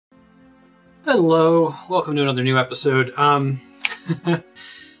Hello, welcome to another new episode.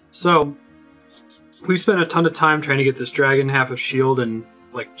 So we've spent a ton of time trying to get this dragon half of shield and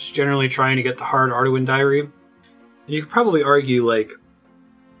like just generally trying to get the hard Ardougne diary. And you could probably argue like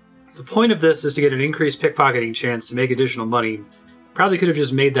the point of this is to get an increased pickpocketing chance to make additional money. Probably could have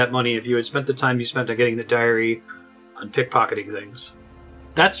just made that money if you had spent the time you spent on getting the diary on pickpocketing things.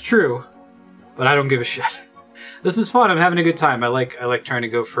 That's true, but I don't give a shit. This is fun. I'm having a good time. I like trying to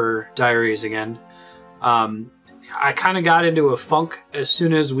go for diaries again. I kind of got into a funk as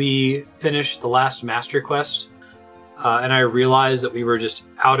soon as we finished the last master quest, and I realized that we were just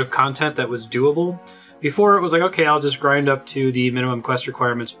out of content that was doable. Before it was like, okay, I'll just grind up to the minimum quest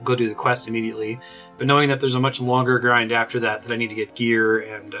requirements, go do the quest immediately. But knowing that there's a much longer grind after that I need to get gear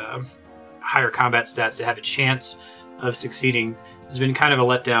and higher combat stats to have a chance of succeeding has been kind of a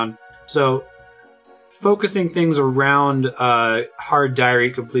letdown. So focusing things around hard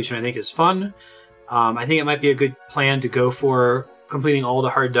diary completion I think is fun. I think it might be a good plan to go for completing all the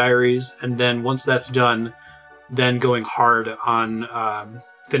hard diaries, and then once that's done, then going hard on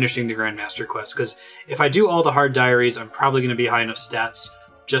finishing the Grandmaster quest. Because if I do all the hard diaries, I'm probably going to be high enough stats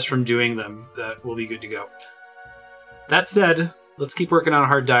just from doing them that we'll be good to go. That said, let's keep working on a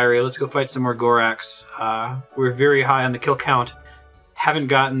hard diary. Let's go fight some more Gorax. We're very high on the kill count. Haven't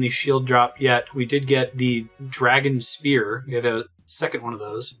gotten the shield drop yet. We did get the Dragon Spear. We have a second one of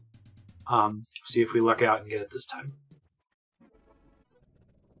those. See if we luck out and get it this time.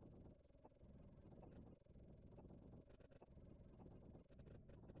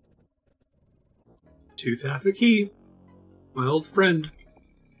 Tooth half a key. My old friend.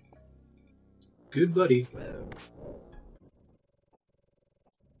 Good buddy.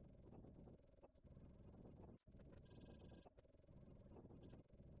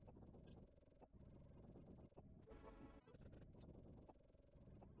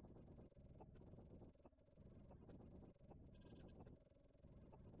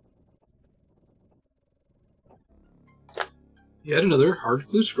 Yet another hard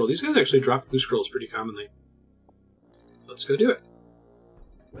clue scroll. These guys actually drop clue scrolls pretty commonly. Let's go do it.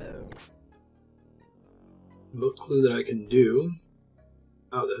 Remote clue that I can do.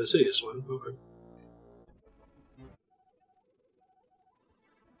 Oh, the Hasidius one. Okay.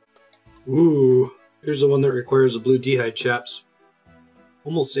 Ooh, here's the one that requires a blue D-hide, chaps.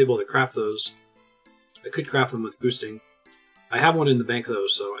 Almost able to craft those. I could craft them with boosting. I have one in the bank though,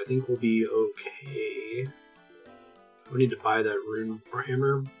 so I think we'll be okay. We need to buy that rune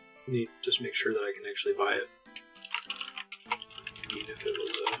hammer. I need to just make sure that I can actually buy it. Even if it was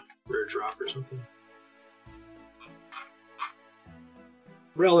a rare drop or something.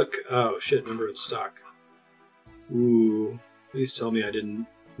 Relic. Oh shit, number in stock. Ooh. Please tell me I didn't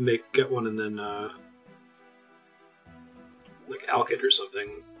get one and then like alk it or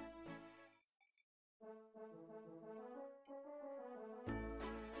something.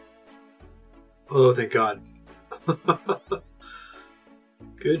 Oh, thank God.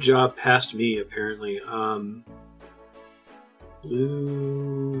 Good job past me, apparently.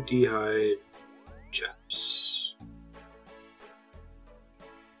 Blue D-hide chaps.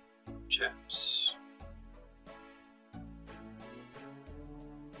 Chaps.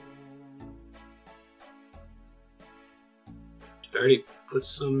 Did I already put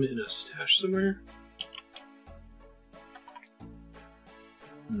some in a stash somewhere?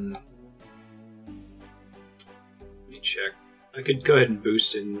 Check. I could go ahead and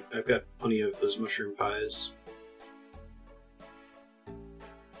boost in. I've got plenty of those mushroom pies.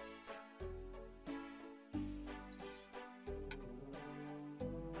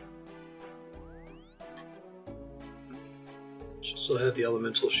 Should still have the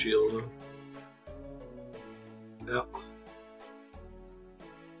elemental shield. Yeah.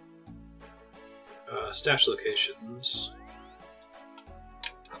 Stash locations.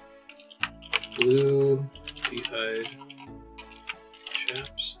 Blue. D-hide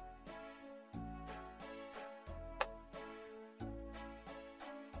chaps.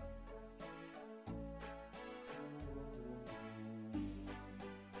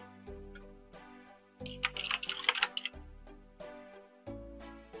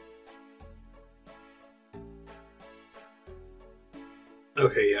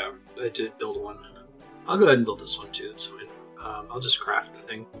 Okay, yeah, I did build one. I'll go ahead and build this one too, it's fine. I'll just craft the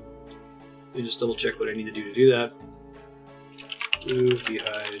thing. Let me just double check what I need to do that. Blue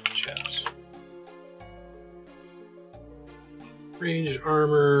D-hide chaps. Ranged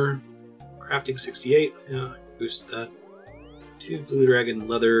armor. Crafting 68. Yeah, boost that. 2 blue dragon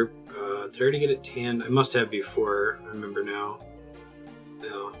leather. Did I already get it tanned? I must have before. I remember now.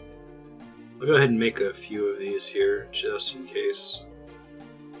 No. I'll go ahead and make a few of these here, just in case.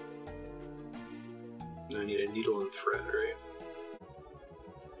 I need a needle and thread, right?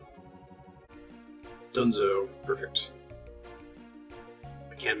 Dunzo. Perfect.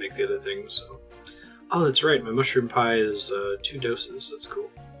 I can't make the other things, so... Oh, that's right, my mushroom pie is 2 doses. That's cool.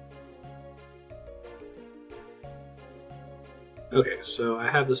 Okay, so I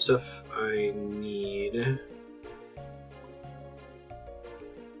have the stuff I need.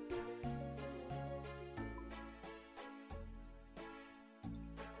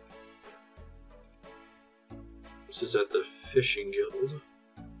 This is at the Fishing Guild.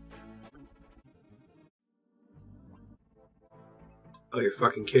 Oh, you're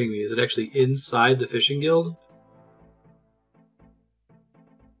fucking kidding me. Is it actually inside the Fishing Guild?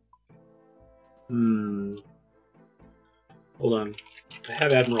 Hold on. I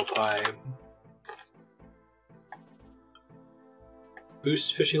have Admiral Pie.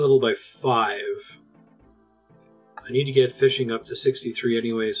 Boost fishing level by 5. I need to get fishing up to 63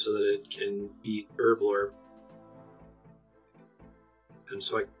 anyway so that it can beat Herblore. And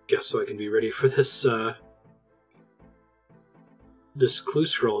so I guess so I can be ready for this this clue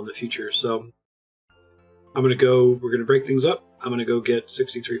scroll in the future. So I'm gonna go, we're gonna break things up. I'm gonna go get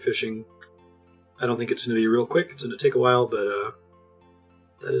 63 fishing. I don't think it's gonna be real quick. It's gonna take a while, but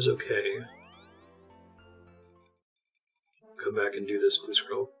that is okay. Come back and do this clue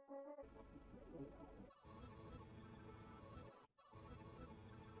scroll.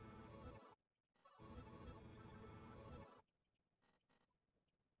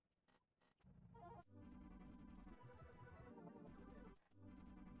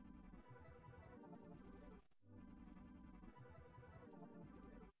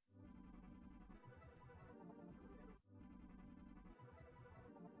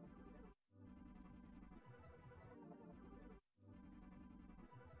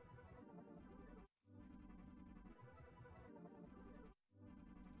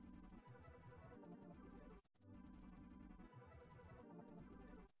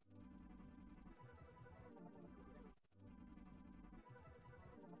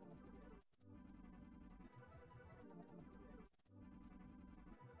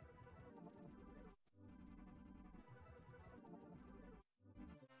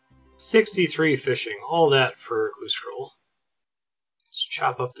 $63 fishing, all that for a clue scroll. Let's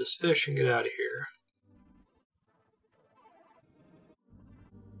chop up this fish and get out of here.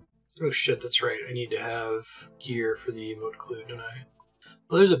 Oh shit, that's right. I need to have gear for the emote clue, don't I?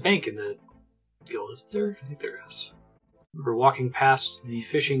 Well, there's a bank in the guild, isn't there? I think there is. We're walking past the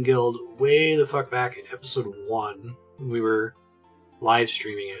fishing guild way the fuck back in episode 1 when we were live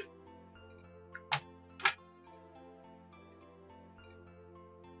streaming it.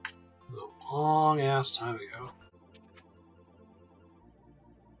 A long ass time ago.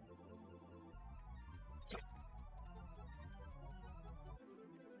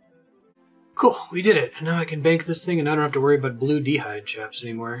 Cool, we did it, and now I can bank this thing and I don't have to worry about blue dehyde chaps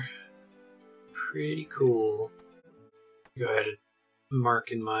anymore. Pretty cool. Go ahead and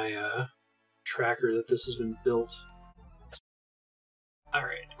mark in my tracker that this has been built.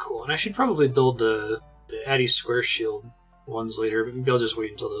 Alright, cool. And I should probably build the Addy Square Shield ones later, but maybe I'll just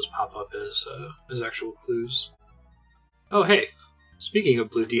wait until those pop up as actual clues. Oh hey, speaking of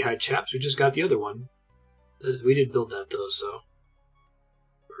blue dehyde chaps, we just got the other one. We did build that though, so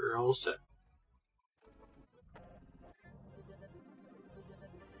we're all set.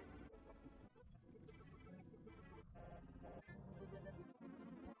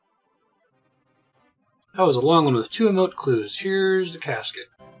 That was a long one with 2 emote clues. Here's the casket.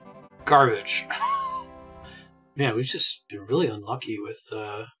 Garbage. Man, we've just been really unlucky with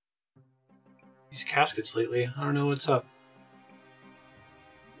these caskets lately. I don't know what's up.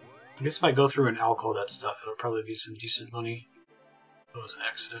 I guess if I go through and alcohol that stuff, it'll probably be some decent money. That was an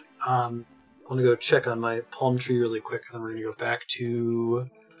accident. I want to go check on my palm tree really quick, and then we're going to go back to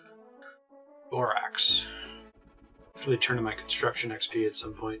Borax. Really turn to my construction XP at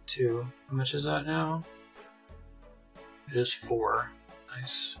some point, too. How much is that now? It is 4.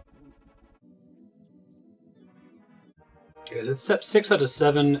 Nice. Okay, it's step 6 out of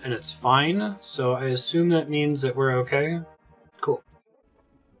 7, and it's fine, so I assume that means that we're okay. Cool.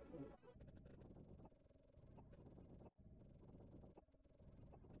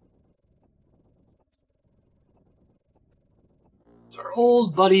 It's our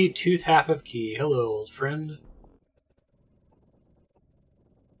old buddy, Tooth Half of Key. Hello, old friend.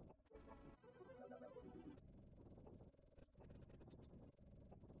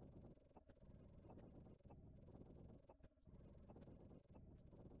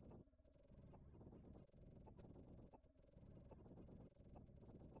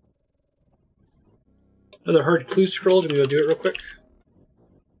 Another hard clue scroll. Do we go do it real quick?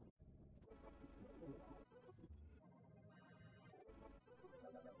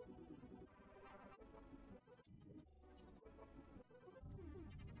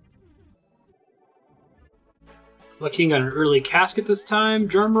 Lucky King got an early casket this time.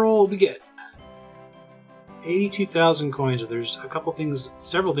 Drum roll, we get 82,000 coins. There's a couple things,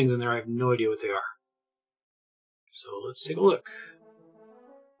 several things in there I have no idea what they are. So let's take a look.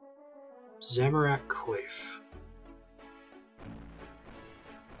 Zamorak Coif.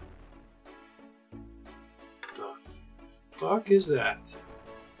 The fuck is that?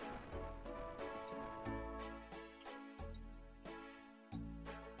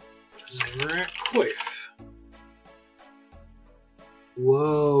 Zamorak Coif.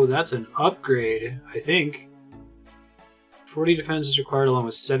 Whoa, that's an upgrade, I think. 40 defense is required along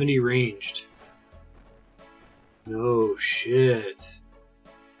with 70 ranged. No shit.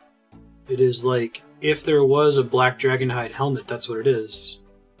 It is like, if there was a black dragonhide helmet, that's what it is.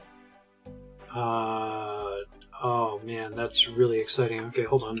 Oh man, that's really exciting. Okay,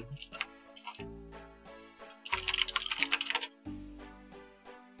 hold on.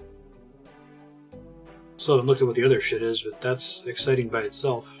 Still haven't looked at what the other shit is, but that's exciting by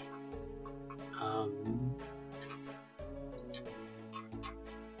itself.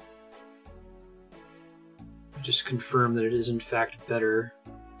 Just confirm that it is in fact better.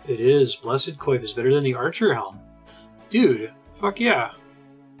 It is. Blessed Coif is better than the Archer Helm. Dude, fuck yeah.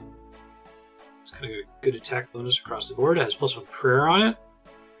 It's kind of a good attack bonus across the board. It has +1 prayer on it.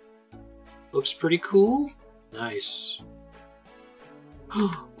 Looks pretty cool. Nice.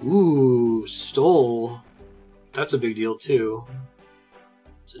 Ooh, Stole. That's a big deal too.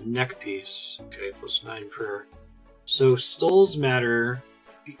 It's a neck piece. Okay, +9 prayer. So Stoles matter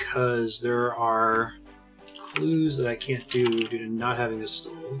because there are clues that I can't do due to not having a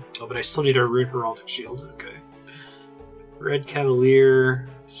Stole. Oh, but I still need a Rune Heraldic Shield. Okay. Red Cavalier.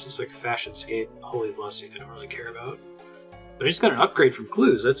 This is like Fashionscape. Holy Blessing I don't really care about. But I just got an upgrade from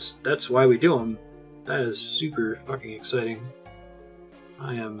clues. That's why we do them. That is super fucking exciting.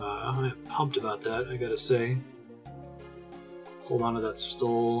 I am pumped about that, I gotta say. Hold on to that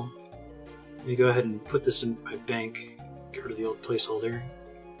Stole. Let me go ahead and put this in my bank. Get rid of the old placeholder.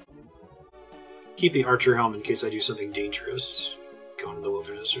 Keep the Archer Helm in case I do something dangerous. Go into the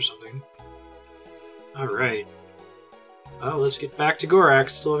wilderness or something. Alright. Oh, let's get back to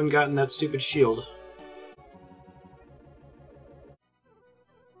Gorax. Still haven't gotten that stupid shield.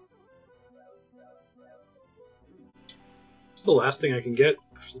 It's the last thing I can get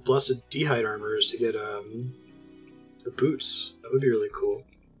for the Blessed D'hide armor is to get the boots. That would be really cool.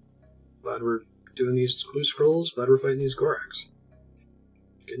 Glad we're doing these clue scrolls. Glad we're fighting these Gorax.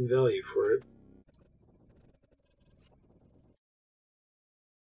 Getting value for it.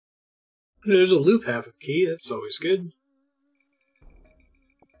 There's a loop half of key. That's always good.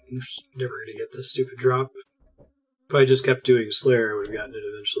 I'm just never gonna get this stupid drop. If I just kept doing Slayer, I would have gotten it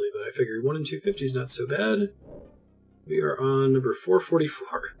eventually. But I figured 1 in 250 is not so bad. We are on number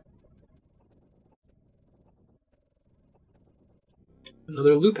 444.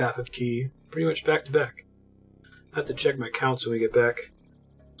 Another loop half of key, pretty much back to back. I have to check my counts when we get back.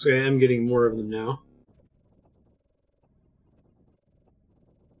 So I am getting more of them now.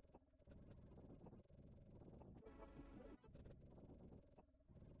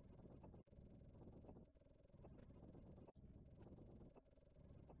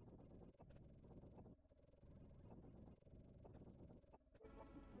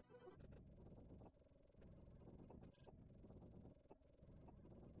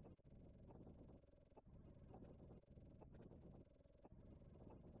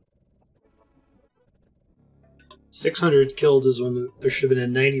 .600 killed is when there should have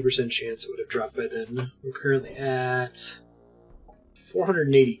been a 90% chance it would have dropped by then. We're currently at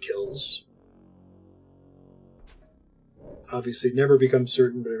 480 kills. Obviously never becomes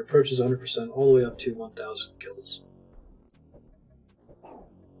certain, but it approaches 100% all the way up to 1,000 kills.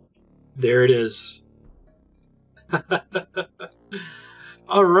 There it is.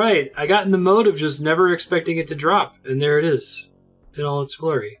 Alright, I got in the mode of just never expecting it to drop, and there it is. In all its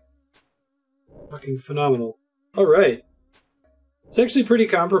glory. Fucking phenomenal. Alright. It's actually pretty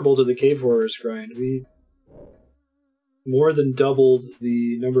comparable to the Cave Horrors grind. We more than doubled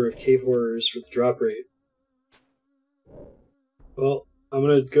the number of Cave Horrors for the drop rate. Well, I'm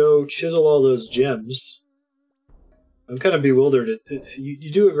gonna go chisel all those gems. I'm kind of bewildered.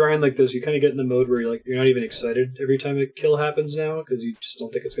 You do a grind like this, you kind of get in the mode where you're not even excited every time a kill happens now, because you just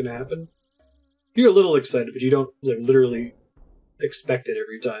don't think it's gonna happen. You're a little excited, but you don't literally expect it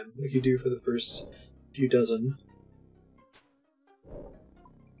every time, like you do for the first few dozen.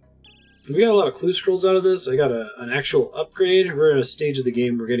 We got a lot of clue scrolls out of this. I got an actual upgrade. We're in a stage of the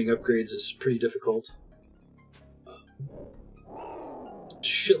game where getting upgrades is pretty difficult.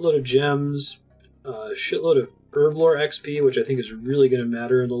 Shitload of gems, shitload of Herblore XP, which I think is really going to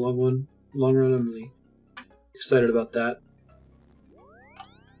matter in the long run. I'm really excited about that.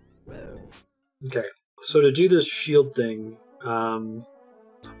 Okay, so to do this shield thing, I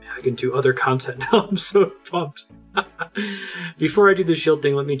can do other content now. I'm so pumped. Before I do the shield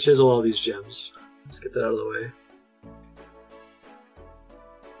thing, let me chisel all these gems. Let's get that out of the way.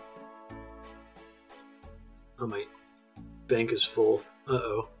 Oh, my bank is full.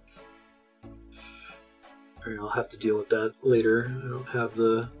 Uh-oh. Alright, I'll have to deal with that later. I don't have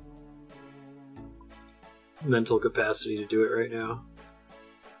the mental capacity to do it right now.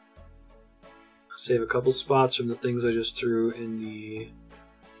 I'll save a couple spots from the things I just threw in the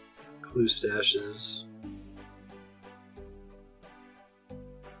clue stashes.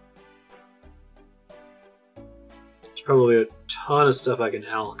 There's probably a ton of stuff I can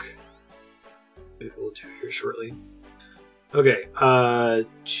alch. Maybe we'll do here shortly. Okay,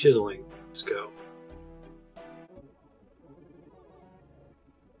 chiseling. Let's go.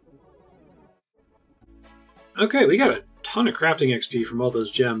 Okay, we got a ton of crafting XP from all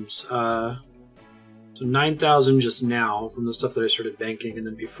those gems. So 9,000 just now from the stuff that I started banking, and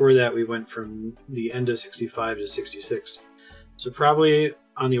then before that we went from the end of 65 to 66. So probably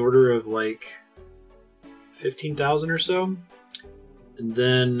on the order of like 15,000 or so. And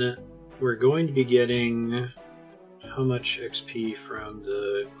then we're going to be getting how much XP from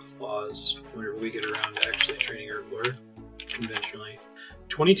the claws whenever we get around to actually training Herblore conventionally.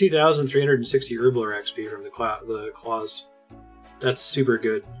 22,360 Herblore XP from the claws. That's super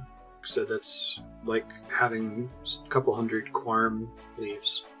good. So that's like having a couple hundred Quarm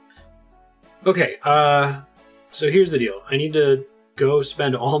leaves. Okay, so here's the deal. I need to go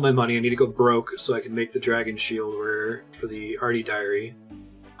spend all my money. I need to go broke so I can make the dragon shield for the Ardougne diary.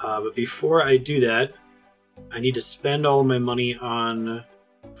 But before I do that, I need to spend all my money on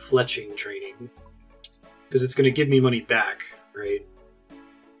fletching training. Because it's going to give me money back, right?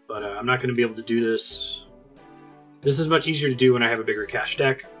 But I'm not going to be able to do this. This is much easier to do when I have a bigger cash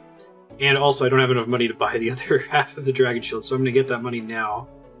stack. And also, I don't have enough money to buy the other half of the dragon shield, so I'm going to get that money now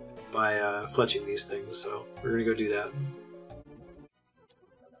by fletching these things. So we're going to go do that.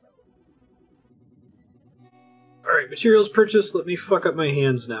 Alright, materials purchased. Let me fuck up my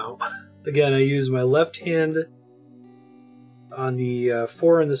hands now. Again, I use my left hand on the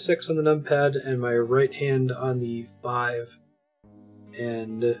 4 and the 6 on the numpad, and my right hand on the 5.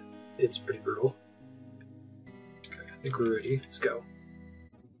 And it's pretty brutal. Okay, I think we're ready. Let's go.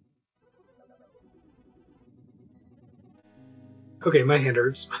 Okay, my hand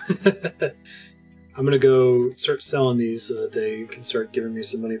hurts. I'm gonna go start selling these so that they can start giving me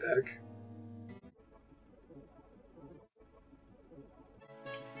some money back.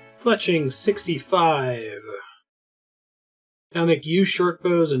 Fletching 65. Now make U short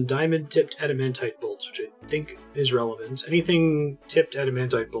bows and diamond tipped adamantite bolts, which I think is relevant. Anything tipped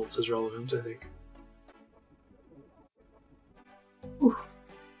adamantite bolts is relevant, I think. Whew.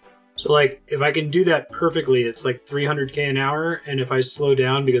 So, like, if I can do that perfectly, it's like 300k an hour, and if I slow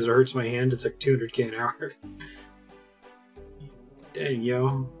down because it hurts my hand, it's like 200k an hour. Dang,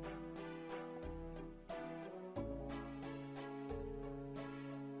 yo.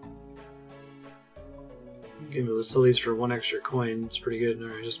 Give me the sillies for 1 extra coin. It's pretty good.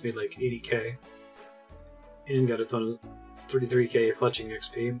 I just made like 80k. And got a ton of 33k fletching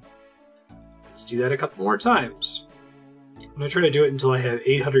XP. Let's do that a couple more times. I'm going to try to do it until I have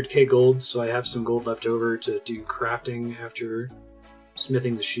 800k gold, so I have some gold left over to do crafting after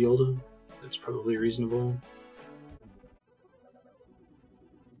smithing the shield. That's probably reasonable.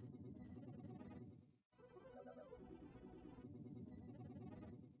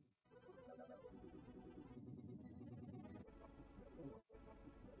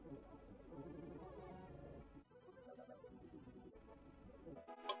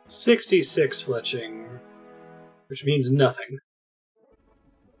 $66 fletching, which means nothing.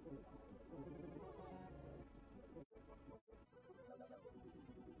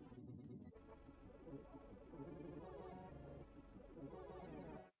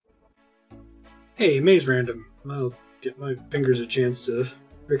 Hey, maze random. I'll get my fingers a chance to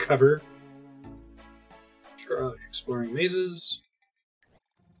recover. Try exploring mazes.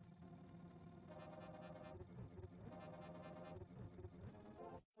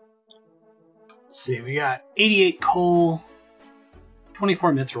 Let's see, we got 88 coal,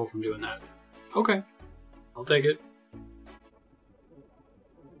 24 mithril from doing that. Okay, I'll take it.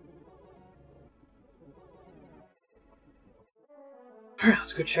 Alright,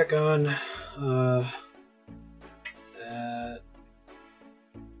 let's go check on that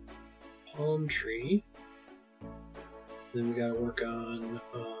palm tree. Then we gotta work on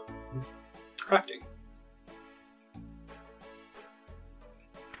crafting.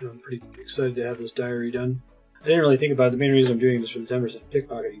 I'm pretty excited to have this diary done. I didn't really think about it. The main reason I'm doing this for the 10%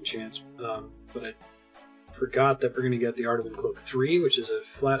 pickpocketing chance, but I forgot that we're going to get the Ardougne Cloak 3, which is a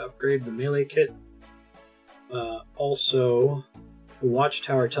flat upgrade to the melee kit. Also, the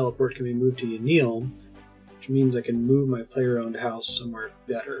Watchtower teleport can be moved to Yanil, which means I can move my player-owned house somewhere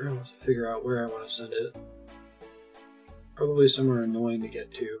better. I'll have to figure out where I want to send it. Probably somewhere annoying to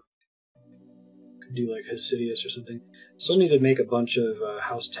get to. Could do like Hasidius or something. Still need to make a bunch of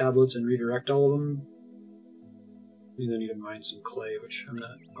house tablets and redirect all of them. I need to mine some clay, which I'm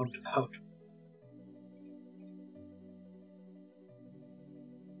not pumped about.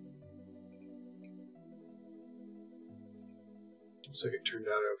 Looks like it turned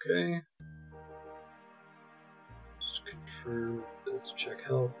out okay. Just confirm. Let's check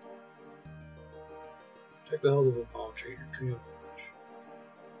health. Check the health of a palm tree.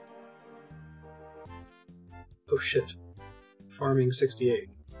 Oh shit. Farming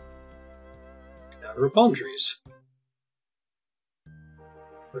 68. Now there are palm trees.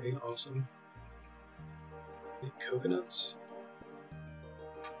 Looking awesome. Need coconuts.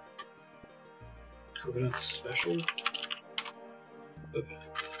 Coconuts special.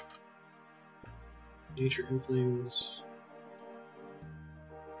 Coconut. Nature influence.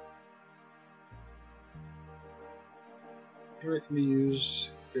 Here it can be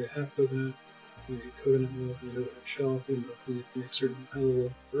used. Create half coconut. Create coconut milk and coconut shell. We make certain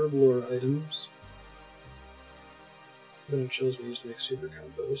high-level herblore items. Coconut shells we use to make super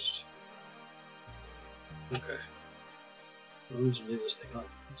compost. Okay. I'm just gonna leave this thing up.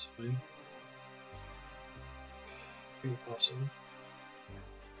 That's fine. Pretty awesome.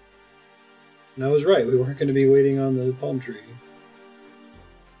 And I was right. We weren't going to be waiting on the palm tree.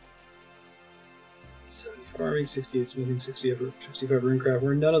 70 farming, 68 smithing, 65 runecraft.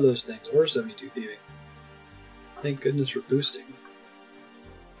 We're none of those things, or 72 thieving. Thank goodness for boosting.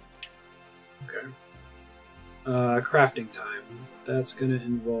 Okay. Crafting time. That's going to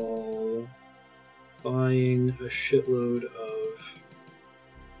involve buying a shitload of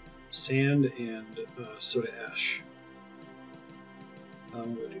sand and soda ash.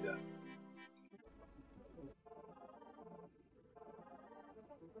 I'm going to do that.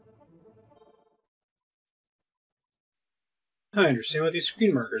 I understand what these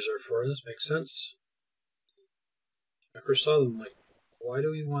screen markers are for. This makes sense. I first saw them, like, why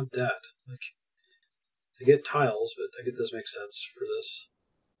do we want that? Like, I get tiles, but I get this makes sense for this.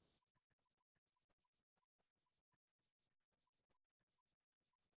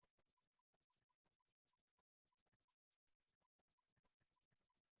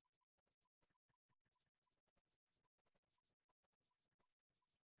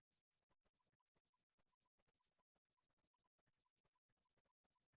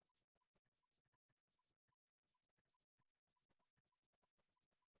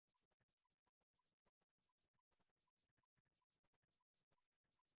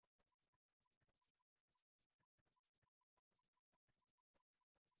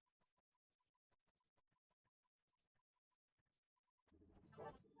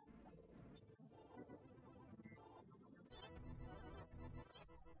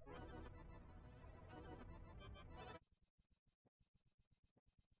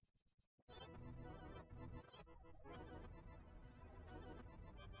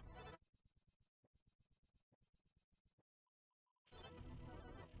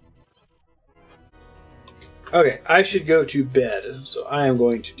 Okay, I should go to bed, so I am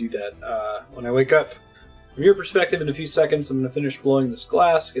going to do that when I wake up. From your perspective, in a few seconds, I'm going to finish blowing this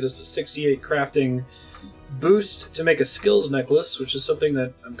glass, get us to 68 crafting boost to make a skills necklace, which is something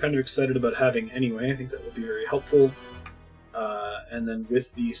that I'm kind of excited about having anyway. I think that will be very helpful. And then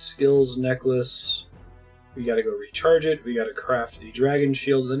with the skills necklace, we got to go recharge it, we got to craft the dragon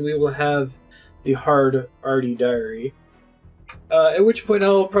shield, then we will have the hard Ardougne diary. At which point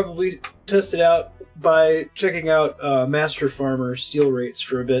I'll probably test it out by checking out Master Farmer steel rates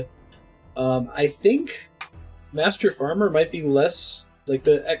for a bit. I think Master Farmer might be less, like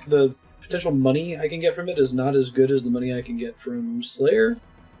the potential money I can get from it is not as good as the money I can get from Slayer.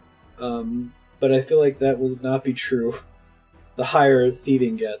 But I feel like that will not be true the higher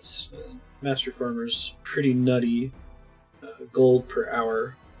thieving gets. Master Farmer's pretty nutty gold per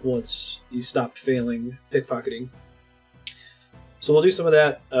hour once you stop failing pickpocketing. So we'll do some of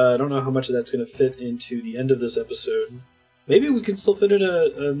that. I don't know how much of that's going to fit into the end of this episode. Maybe we can still fit in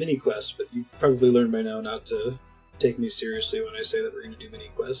a mini-quest, but you've probably learned by now not to take me seriously when I say that we're going to do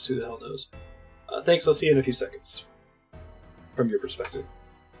mini-quests. Who the hell knows? Thanks, I'll see you in a few seconds. From your perspective.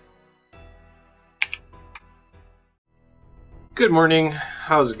 Good morning.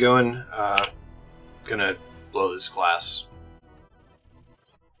 How's it going? Gonna blow this glass.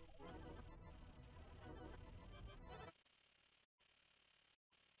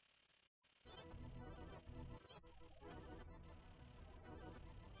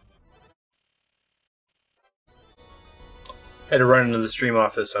 Had to run into the stream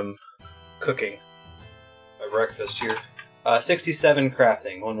office. I'm cooking my breakfast here. 67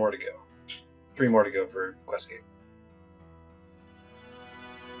 crafting. 1 more to go. 3 more to go for Questgate.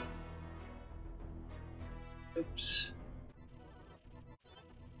 Oops.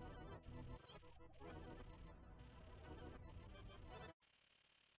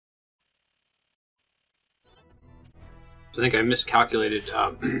 I think I miscalculated.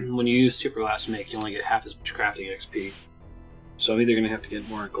 When you use Super Glass Make, you only get half as much crafting XP. So I'm either going to have to get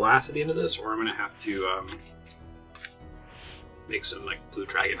more glass at the end of this, or I'm going to have to make some like blue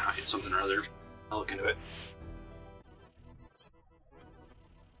dragon hide, something or other. I'll look into it.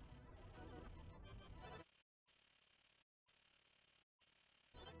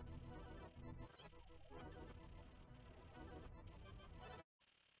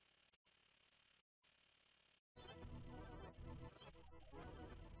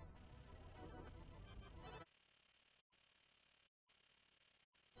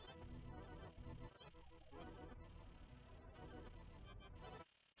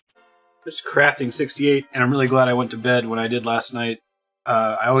 Just crafting 68, and I'm really glad I went to bed when I did last night.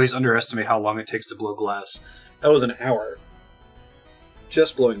 I always underestimate how long it takes to blow glass. That was an hour.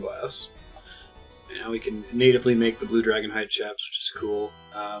 Just blowing glass. And now we can natively make the blue dragon hide chaps, which is cool.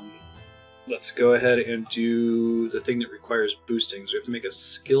 Let's go ahead and do the thing that requires boosting. So we have to make a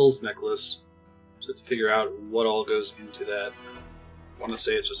skills necklace. So we have to figure out what all goes into that. I want to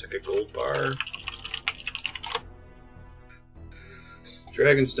say it's just like a gold bar.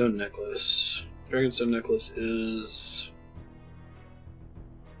 Dragonstone necklace. Dragonstone necklace is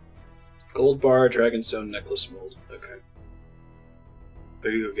gold bar, dragonstone necklace mold. Okay.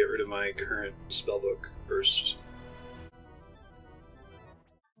 Maybe go get rid of my current spellbook first.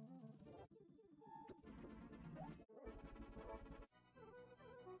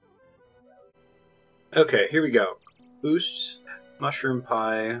 Okay, here we go. Boost, mushroom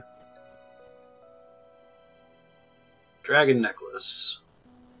pie, dragon necklace.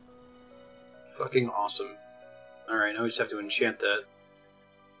 Fucking awesome. Alright, now we just have to enchant that.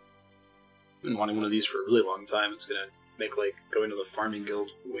 I've been wanting one of these for a really long time. It's gonna make, like, going to the farming guild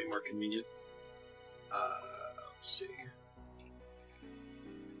way more convenient. Let's see.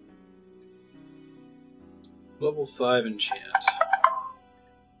 Level 5 enchant.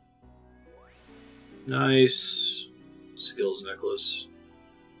 Nice. Skills necklace.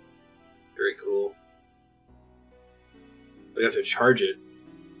 Very cool. But you have to charge it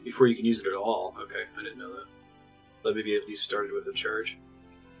before you can use it at all. Okay, I didn't know that. But maybe at least started with a charge.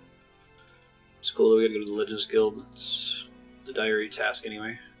 It's cool that we gotta go to the Legends Guild. It's the diary task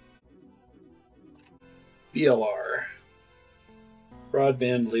anyway. BLR.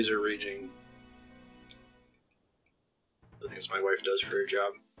 Broadband laser raging. I think it's my wife does for her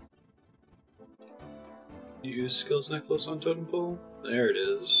job. Use skills necklace on totem pole. There it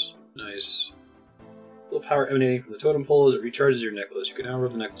is. Nice. Little power emanating from the totem pole as it recharges your necklace. You can now roll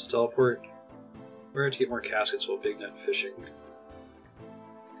the necklace to teleport. We're going to get more caskets while big net fishing.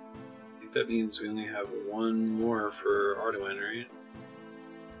 I think that means we only have 1 more for Ardougne, right?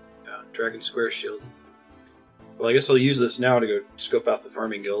 Yeah, Dragon Square Shield. Well, I guess I'll use this now to go scope out the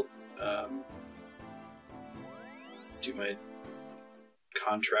farming guild. Do my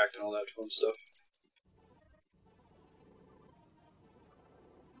contract and all that fun stuff.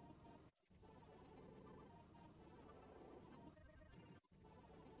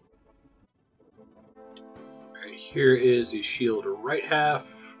 Alright, here is the shield right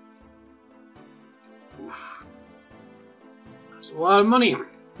half. Oof. That's a lot of money.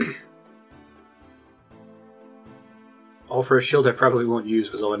 All for a shield I probably won't use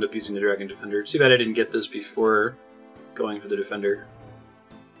because I'll end up using the Dragon Defender. Too bad I didn't get this before going for the Defender.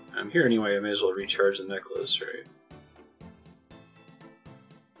 I'm here anyway, I may as well recharge the necklace, right?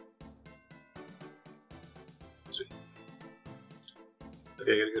 Sweet.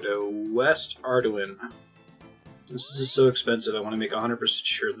 Okay, I gotta go to West Ardougne. Since this is so expensive, I want to make 100%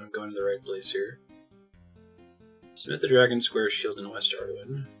 sure that I'm going to the right place here. Submit the Dragon Square Shield in West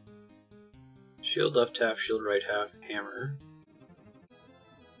Ardougne. Shield left half, shield right half, hammer.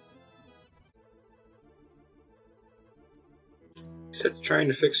 Except trying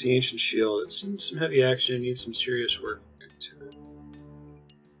to fix the ancient shield. It's seen some heavy action and needs some serious work to it.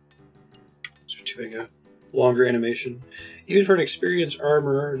 So doing a longer animation. Even for an experienced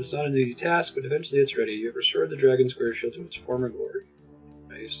armorer, it's not an easy task, but eventually it's ready. You have restored the Dragon Square Shield to its former glory.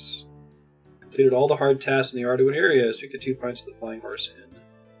 Nice. Completed all the hard tasks in the Ardougne area. Speak the 2 pints of the Flying Horse Inn.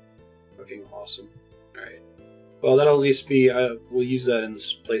 Fucking awesome. Alright. Well, that'll at least be... we'll use that in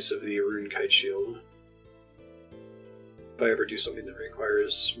place of the Rune Kite Shield. If I ever do something that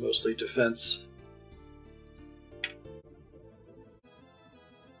requires mostly defense.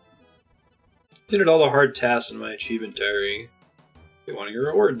 Completed all the hard tasks in my achievement diary. You want your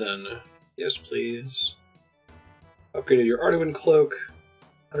reward then? Yes, please. Upgraded your Ardougne cloak.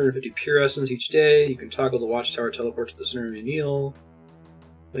 150 pure essence each day. You can toggle the watchtower teleport to the center of your kneel.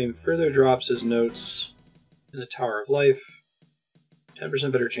 Claim further drops his notes in the Tower of Life.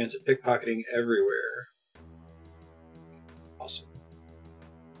 10% better chance at pickpocketing everywhere. Awesome.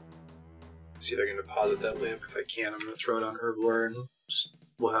 See if I can deposit that lamp. If I can, I'm going to throw it on Herblore and just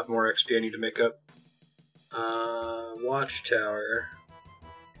we'll have more XP I need to make up. Watchtower.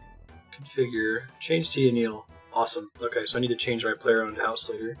 Configure. Change to Anil. Awesome. Okay, so I need to change my player-owned house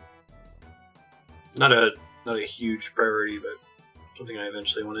later. Not a huge priority, but something I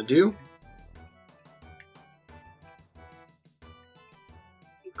eventually want to do.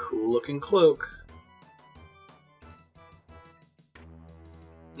 Cool looking cloak.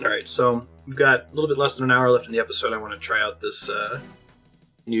 Alright, so we've got a little bit less than an hour left in the episode. I want to try out this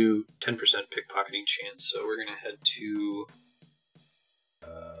new 10% pickpocketing chance. So we're going to head to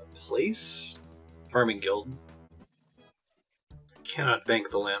place? Farming Guild. Cannot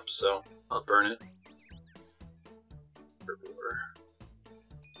bank the lamp, so I'll burn it.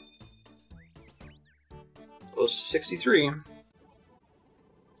 Close to 63.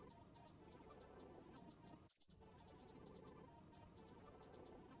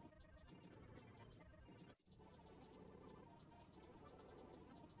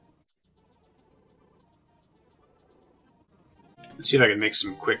 Let's see if I can make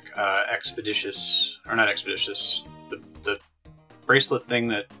some quick expeditious, or not expeditious, the bracelet thing,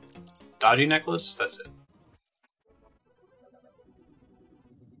 that dodgy necklace, that's it.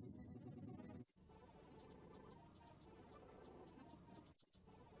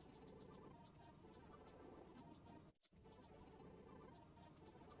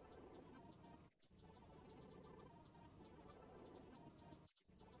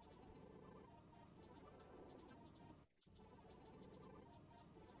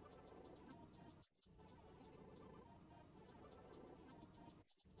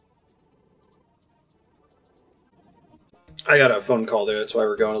 I got a phone call there, that's why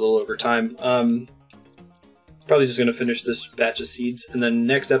we're going a little over time. Probably just going to finish this batch of seeds, and then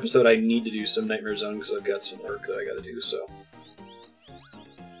next episode I need to do some Nightmare Zone because I've got some work that I got to do, so.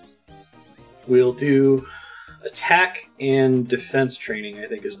 We'll do attack and defense training, I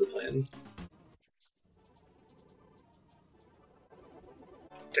think is the plan.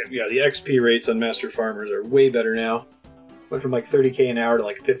 Okay, yeah, the XP rates on Master Farmers are way better now. Went from like 30k an hour to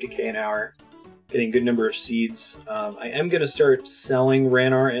like 50k an hour. Getting a good number of seeds. I am going to start selling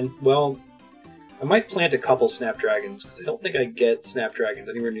Ranar, and, well, I might plant a couple Snapdragons, because I don't think I get Snapdragons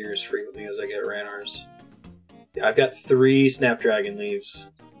anywhere near as frequently as I get Ranars. Yeah, I've got 3 Snapdragon leaves,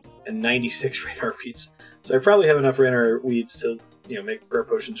 and 96 Ranar weeds. So I probably have enough Ranar weeds to, you know, make prayer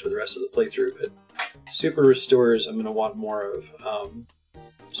potions for the rest of the playthrough, but Super Restores I'm going to want more of.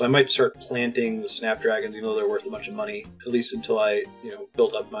 So I might start planting the Snapdragons, even though they're worth a bunch of money, at least until I, you know,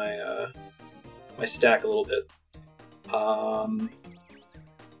 build up my my stack a little bit.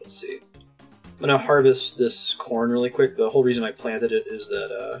 Let's see. I'm going to harvest this corn really quick. The whole reason I planted it is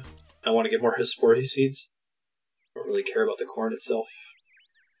that I want to get more Hesperia seeds. I don't really care about the corn itself.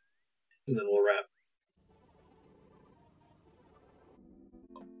 And then we'll wrap.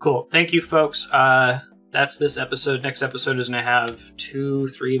 Cool. Thank you, folks. That's this episode. Next episode is going to have 2,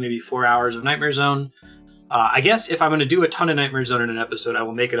 3, maybe 4 hours of Nightmare Zone. I guess if I'm going to do a ton of Nightmare Zone in an episode, I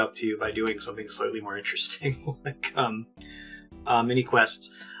will make it up to you by doing something slightly more interesting, like mini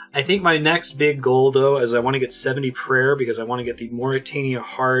quests. I think my next big goal, though, is I want to get 70 prayer, because I want to get the Mauritania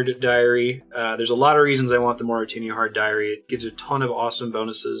Hard Diary. There's a lot of reasons I want the Mauritania Hard Diary. It gives a ton of awesome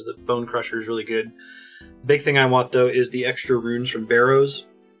bonuses. The Bone Crusher is really good. Big thing I want, though, is the extra runes from Barrows.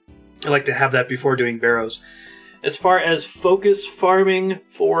 I like to have that before doing Barrows. As far as focus farming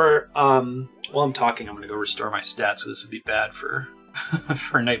for, while I'm talking, I'm going to go restore my stats, so this would be bad for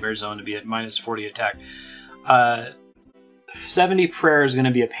for Nightmare Zone to be at minus 40 attack. 70 prayer is going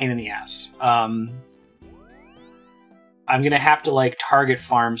to be a pain in the ass. I'm going to have to, like, target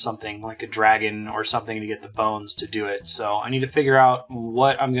farm something, like a dragon or something, to get the bones to do it. So I need to figure out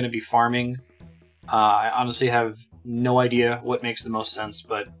what I'm going to be farming. I honestly have no idea what makes the most sense,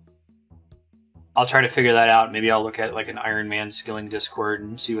 but I'll try to figure that out. Maybe I'll look at like an Iron Man skilling Discord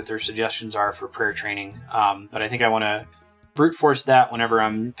and see what their suggestions are for prayer training. But I think I want to brute force that whenever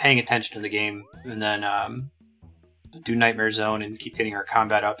I'm paying attention to the game, and then do Nightmare Zone and keep getting our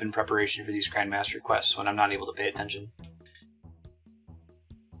combat up in preparation for these Grandmaster quests when I'm not able to pay attention.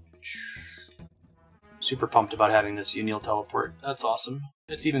 Super pumped about having this Unil teleport. That's awesome.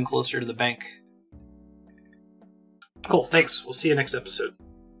 It's even closer to the bank. Cool, thanks. We'll see you next episode.